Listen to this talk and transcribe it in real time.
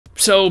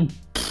So,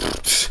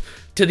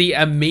 to the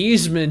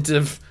amazement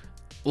of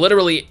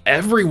literally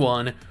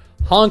everyone,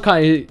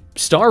 Honkai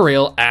Star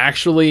Rail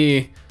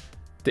actually,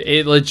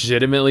 it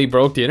legitimately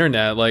broke the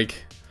internet.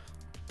 Like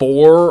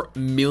 4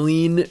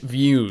 million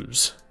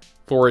views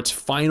for its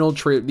final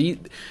trailer.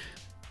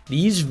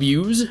 These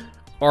views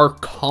are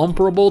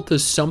comparable to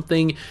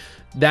something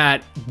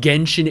that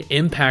Genshin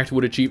Impact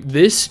would achieve.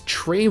 This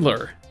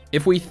trailer,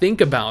 if we think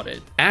about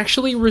it,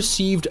 actually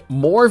received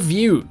more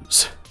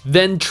views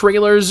than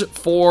trailers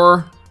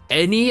for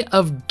any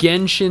of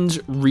Genshin's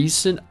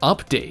recent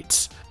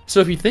updates. So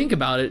if you think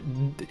about it,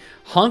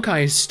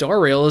 Honkai Star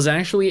Rail has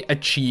actually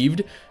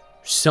achieved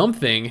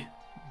something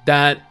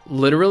that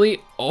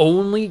literally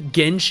only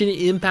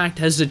Genshin Impact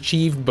has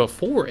achieved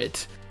before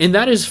it. And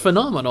that is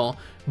phenomenal.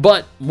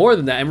 But more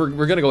than that, and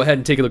we're going to go ahead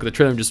and take a look at the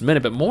trailer in just a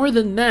minute, but more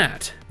than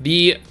that,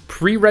 the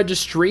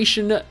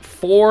pre-registration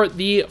for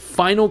the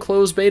final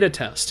closed beta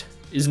test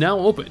is now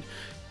open.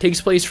 Takes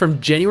place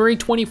from January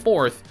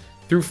 24th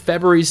through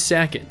February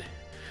 2nd.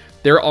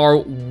 There are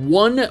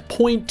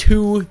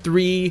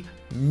 1.23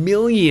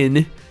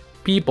 million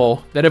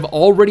people that have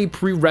already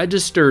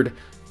pre-registered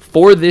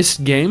for this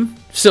game.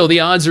 So the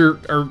odds are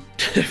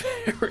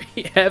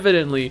very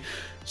evidently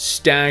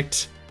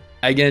stacked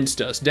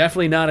against us.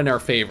 Definitely not in our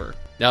favor.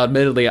 Now,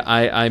 admittedly,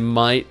 I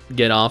might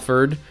get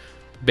offered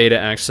beta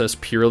access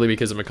purely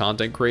because I'm a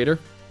content creator,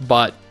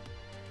 but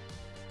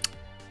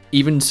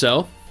even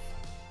so,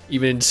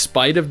 even in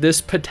spite of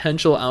this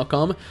potential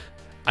outcome,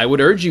 I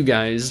would urge you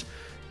guys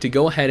to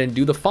go ahead and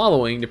do the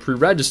following to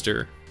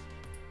pre-register.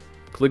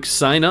 Click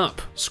sign up,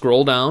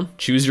 scroll down,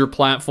 choose your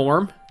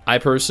platform. I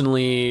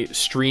personally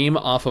stream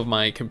off of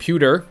my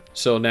computer,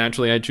 so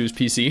naturally I choose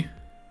PC.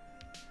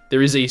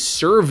 There is a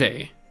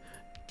survey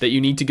that you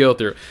need to go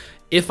through.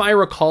 If I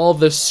recall,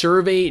 the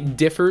survey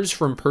differs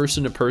from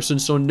person to person,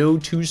 so no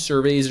two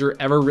surveys are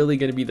ever really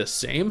going to be the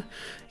same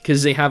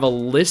because they have a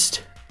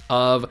list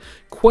of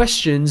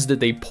questions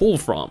that they pull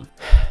from.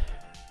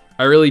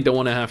 I really don't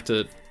want to have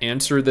to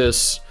answer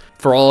this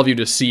for all of you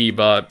to see,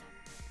 but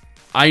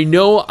I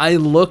know I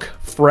look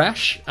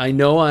fresh. I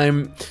know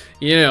I'm,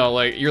 you know,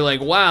 like, you're like,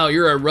 wow,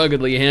 you're a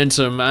ruggedly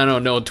handsome, I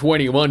don't know,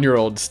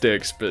 21-year-old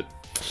Stix, but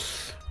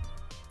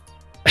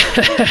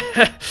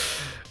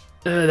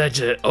that's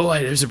it. Oh,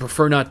 there's a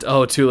prefer not to,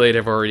 oh, too late,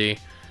 I've already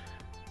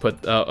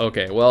put,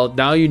 okay, well,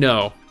 now you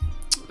know.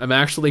 I'm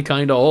actually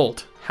kind of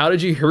old. How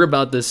did you hear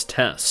about this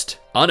test?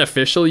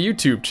 Unofficial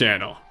YouTube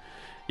channel.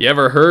 You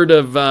ever heard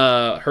of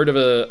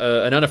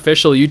an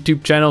unofficial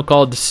YouTube channel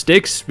called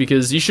Stix?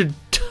 Because you should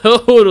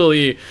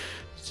totally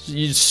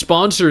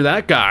sponsor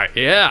that guy.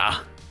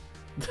 Yeah.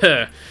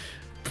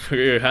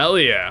 Hell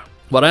yeah.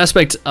 What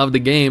aspects of the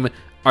game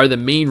are the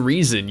main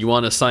reason you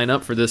want to sign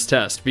up for this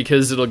test?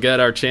 Because it'll get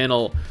our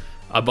channel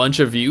a bunch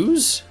of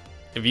views.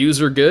 If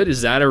views are good,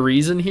 is that a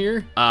reason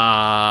here?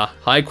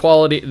 High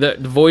quality, the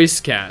voice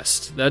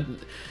cast. That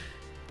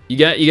you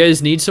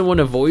guys need someone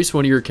to voice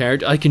one of your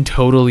characters. I can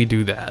totally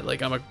do that.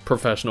 Like, I'm a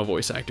professional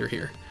voice actor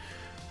here.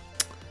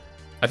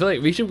 I feel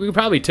like we could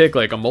probably tick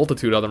like a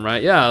multitude of them,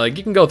 right? Yeah, like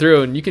you can go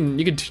through and you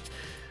could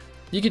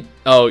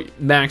oh,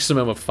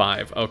 maximum of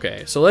 5.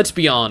 Okay, so let's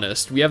be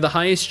honest. We have the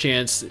highest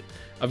chance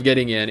of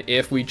getting in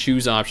if we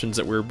choose options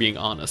that we're being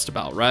honest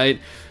about, right?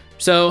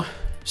 So,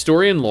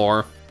 story and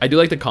lore. I do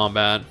like the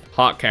combat,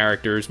 hot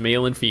characters,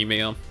 male and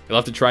female. You'll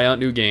have to try out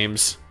new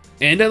games.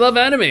 And I love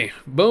anime.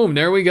 Boom,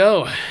 there we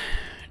go.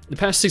 The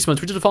past 6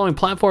 months, which of the following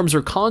platforms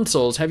or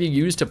consoles have you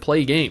used to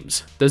play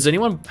games? Does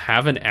anyone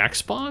have an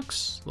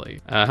Xbox?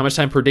 Like, how much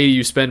time per day do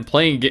you spend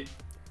playing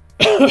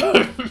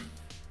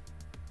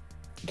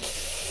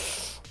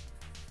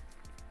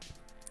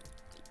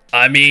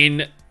I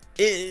mean,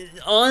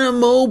 on a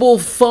mobile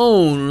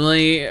phone,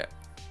 like,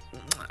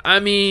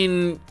 I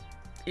mean,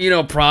 you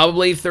know,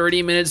 probably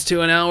 30 minutes to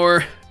an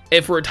hour.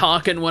 If we're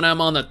talking when I'm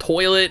on the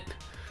toilet.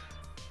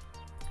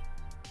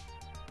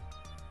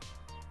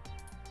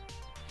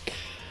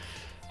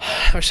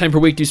 How much time per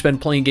week do you spend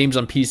playing games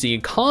on PC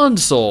and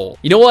console?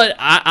 You know what?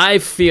 I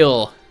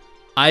feel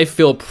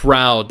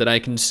proud that I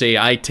can say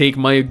I take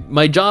my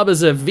job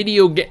as a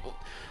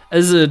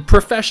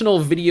professional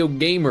video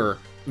gamer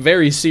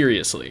very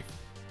seriously.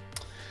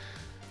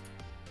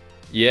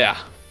 Yeah.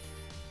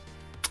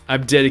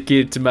 I'm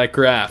dedicated to my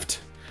craft.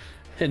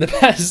 In the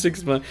past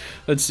 6 months,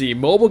 let's see,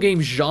 mobile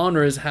game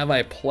genres have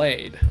I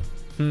played?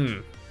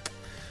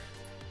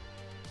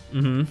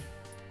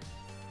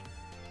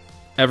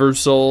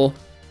 Eversoul.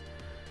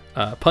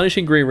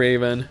 Punishing Grey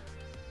Raven.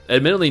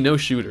 Admittedly, no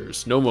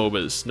shooters, no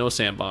MOBAs, no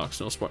sandbox,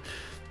 no sport.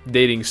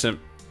 Dating sim.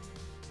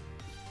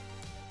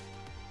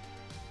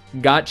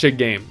 Gotcha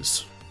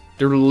games.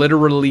 They're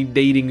literally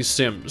dating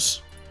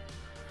sims.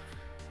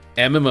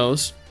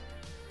 MMOs.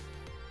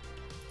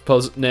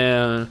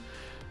 Nah.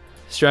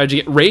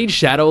 Strategy. Raid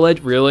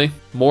Shadowlight, really?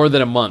 More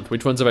than a month.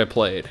 Which ones have I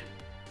played?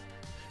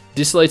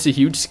 Dislight's a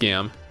huge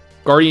scam.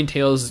 Guardian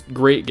Tales,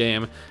 great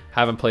game.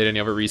 Haven't played any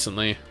of it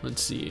recently.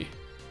 Let's see.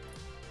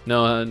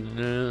 No,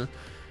 you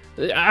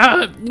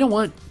know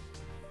what?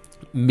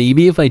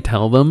 Maybe if I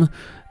tell them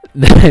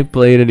that I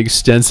played an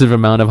extensive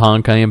amount of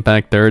Honkai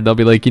Impact 3rd, they'll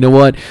be like, you know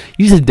what?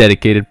 He's a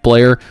dedicated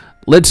player.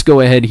 Let's go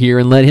ahead here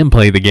and let him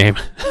play the game.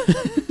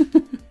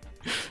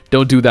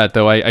 Don't do that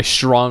though. I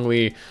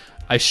strongly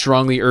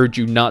urge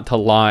you not to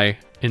lie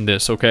in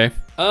this, okay?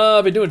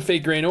 I've been doing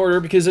Fate Grand Order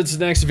because it's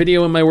the next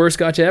video in my Worst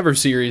Gotcha Ever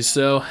series,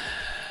 so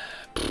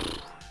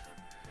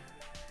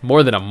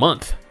more than a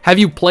month. Have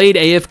you played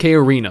AFK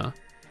Arena?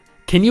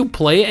 Can you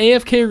play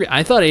AFK Arena?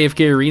 I thought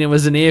AFK Arena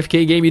was an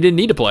AFK game you didn't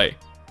need to play.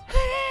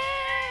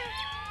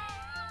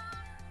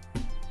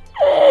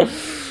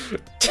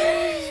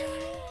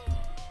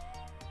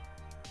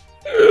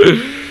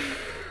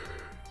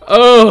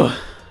 Oh.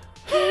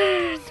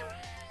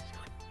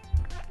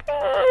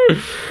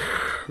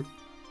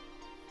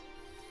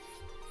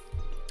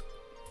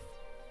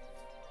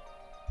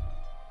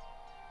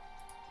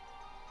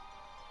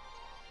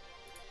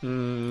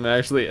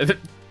 Actually, that's,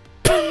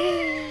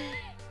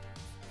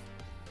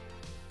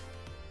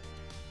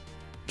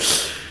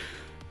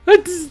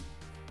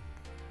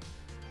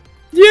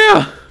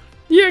 yeah.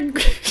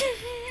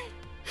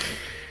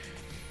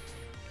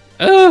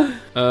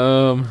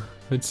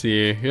 Let's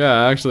see.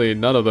 Yeah, actually,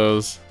 none of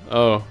those.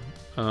 Oh,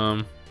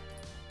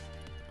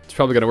 it's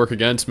probably gonna work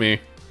against me.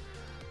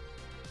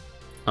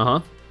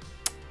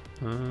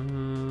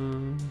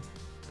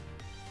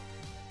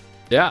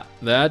 Yeah,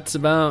 that's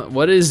about,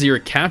 what is your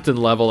captain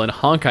level in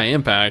Honkai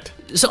Impact?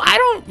 So I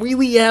don't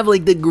really have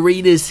like the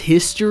greatest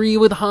history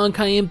with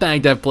Honkai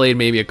Impact. I've played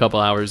maybe a couple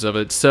hours of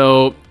it.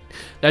 So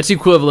that's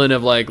equivalent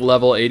of like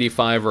level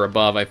 85 or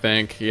above, I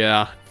think.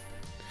 Yeah.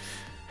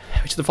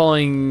 Which of the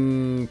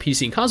following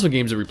PC and console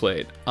games have we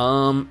played?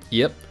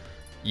 Yep.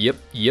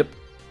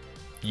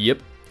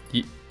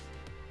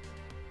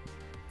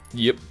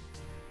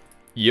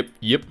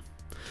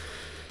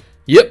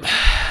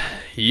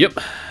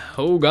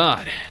 Oh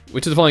God.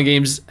 Which of the following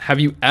games have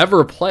you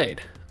ever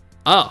played?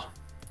 Oh.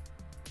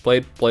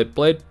 Played.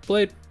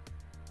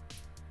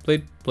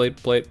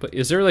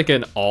 Is there like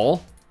an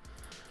all?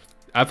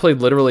 I've played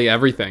literally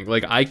everything.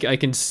 Like I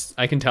can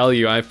tell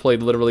you I've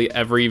played literally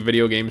every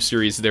video game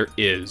series there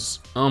is.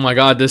 Oh my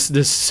God,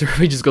 this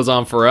survey just goes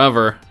on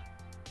forever.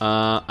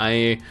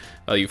 I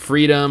value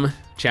freedom,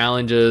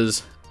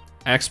 challenges,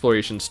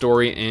 exploration,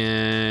 story,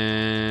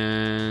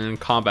 and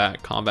combat.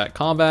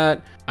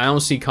 I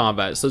don't see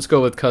combat, so let's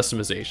go with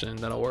customization.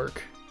 That'll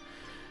work.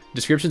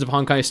 Descriptions of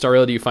Honkai Star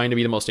Rail do you find to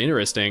be the most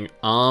interesting?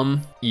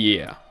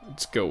 Yeah,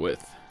 let's go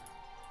with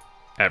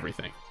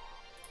everything.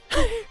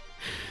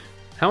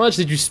 How much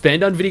did you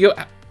spend on video?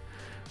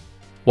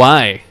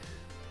 Why?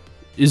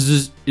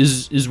 Is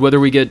whether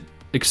we get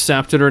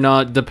accepted or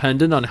not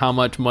dependent on how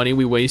much money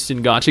we waste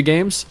in gacha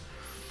games?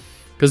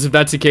 Because if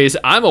that's the case,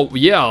 dude, I'm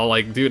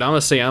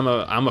gonna say I'm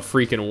a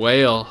freaking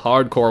whale,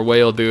 hardcore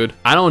whale, dude.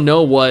 I don't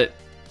know.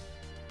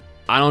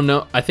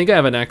 I think I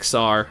have an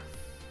XR.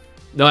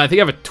 No, I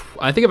think I have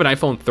an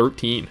iPhone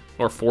 13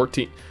 or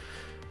 14.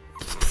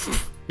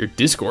 Your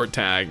Discord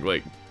tag,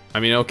 like, I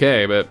mean,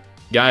 okay, but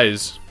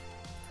guys,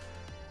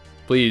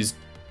 please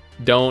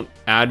don't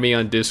add me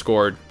on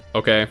Discord,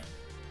 okay?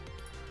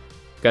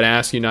 Gotta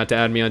ask you not to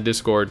add me on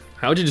Discord.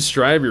 How would you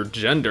describe your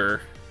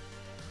gender?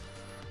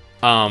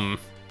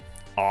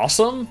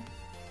 Awesome?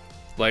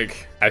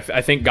 Like,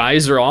 I think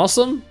guys are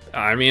awesome.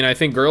 I mean, I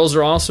think girls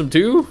are awesome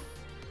too.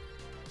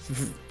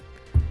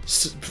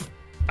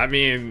 I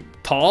mean,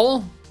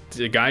 tall?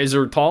 The guys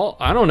are tall?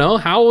 I don't know.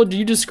 How would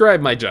you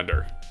describe my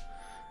gender?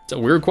 It's a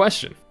weird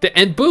question.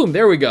 And boom,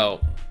 there we go.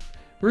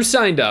 We're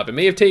signed up. It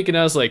may have taken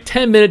us like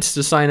 10 minutes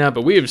to sign up,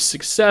 but we have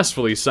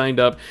successfully signed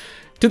up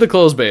to the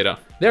closed beta.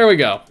 There we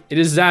go. It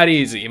is that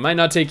easy. It might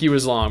not take you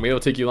as long. Maybe it'll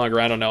take you longer.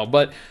 I don't know.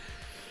 But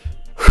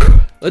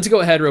let's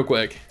go ahead real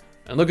quick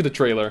and look at the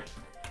trailer.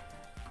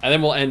 And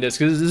then we'll end this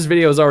because this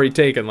video has already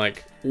taken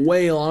like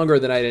way longer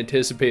than I'd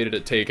anticipated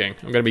it taking.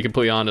 I'm gonna be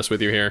completely honest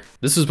with you here.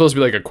 This is supposed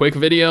to be like a quick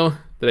video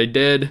that I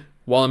did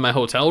while in my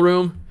hotel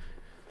room.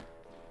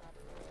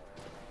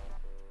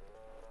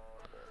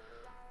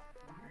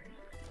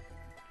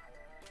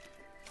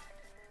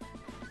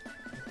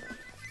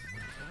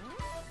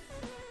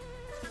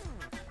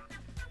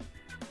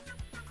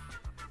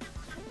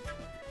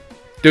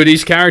 Dude,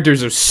 these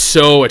characters are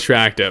so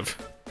attractive.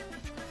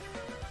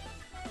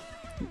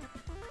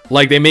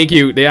 Like,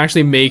 they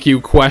actually make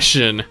you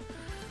question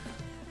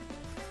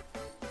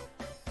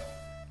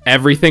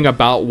everything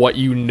about what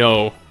you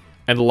know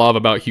and love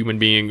about human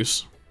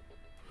beings.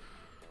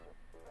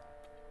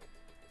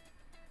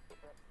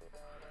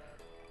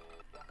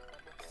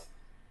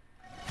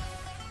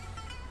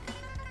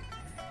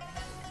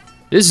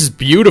 This is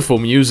beautiful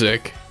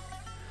music.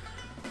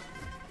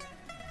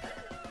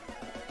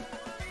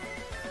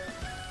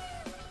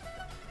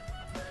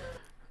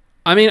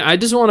 I mean, I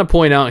just want to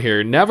point out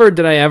here, never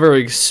did I ever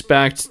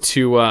expect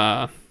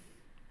to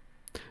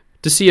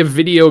see a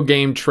video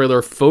game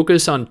trailer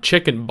focus on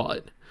chicken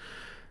butt.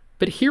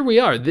 But here we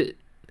are.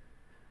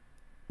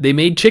 They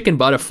made chicken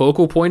butt a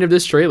focal point of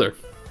this trailer.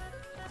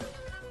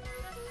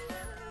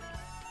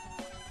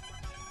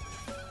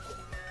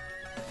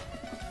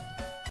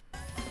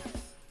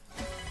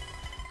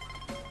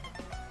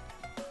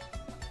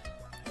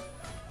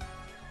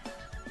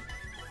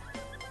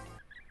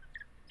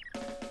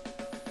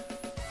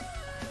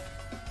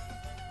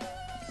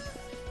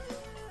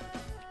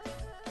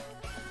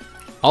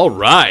 All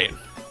right.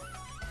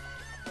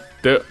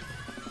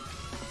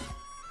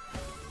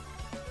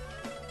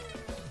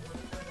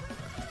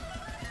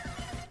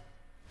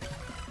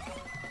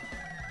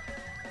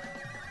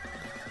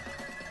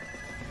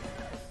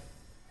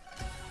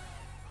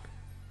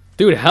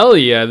 Dude, hell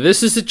yeah.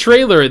 This is a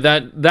trailer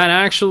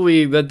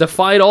that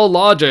defied all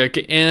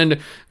logic and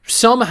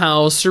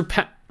somehow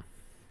surpassed.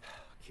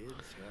 Kids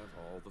have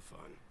all the fun.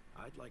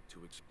 I'd like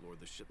to explore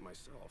the ship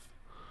myself.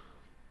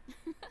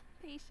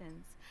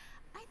 Patience.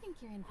 I think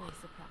you're in for a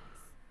surprise.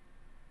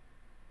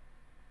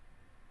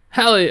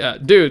 Hell yeah,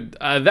 dude.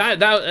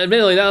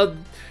 Admittedly,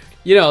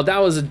 that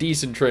was a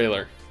decent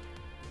trailer.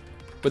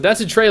 But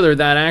that's a trailer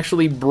that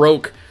actually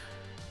broke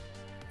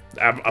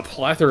a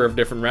plethora of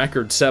different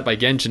records set by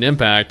Genshin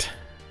Impact.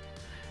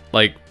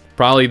 Like,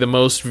 probably the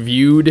most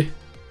viewed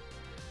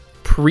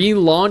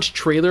pre-launch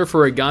trailer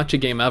for a gacha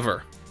game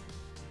ever.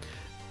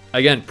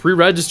 Again,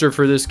 pre-register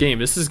for this game.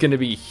 This is going to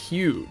be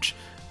huge.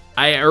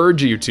 I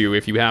urge you to,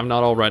 if you have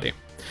not already.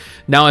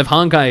 Now, if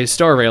Honkai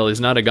Star Rail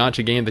is not a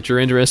gacha game that you're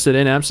interested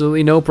in,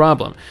 absolutely no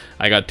problem.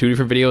 I got 2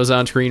 different videos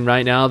on screen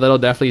right now that'll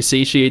definitely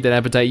satiate that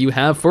appetite you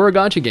have for a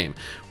gacha game.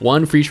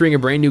 One featuring a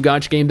brand new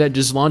gacha game that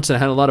just launched and I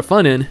had a lot of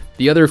fun in.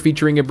 The other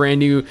featuring a brand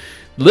new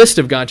list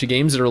of gacha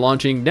games that are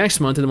launching next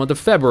month in the month of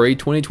February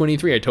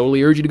 2023. I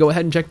totally urge you to go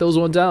ahead and check those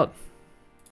ones out.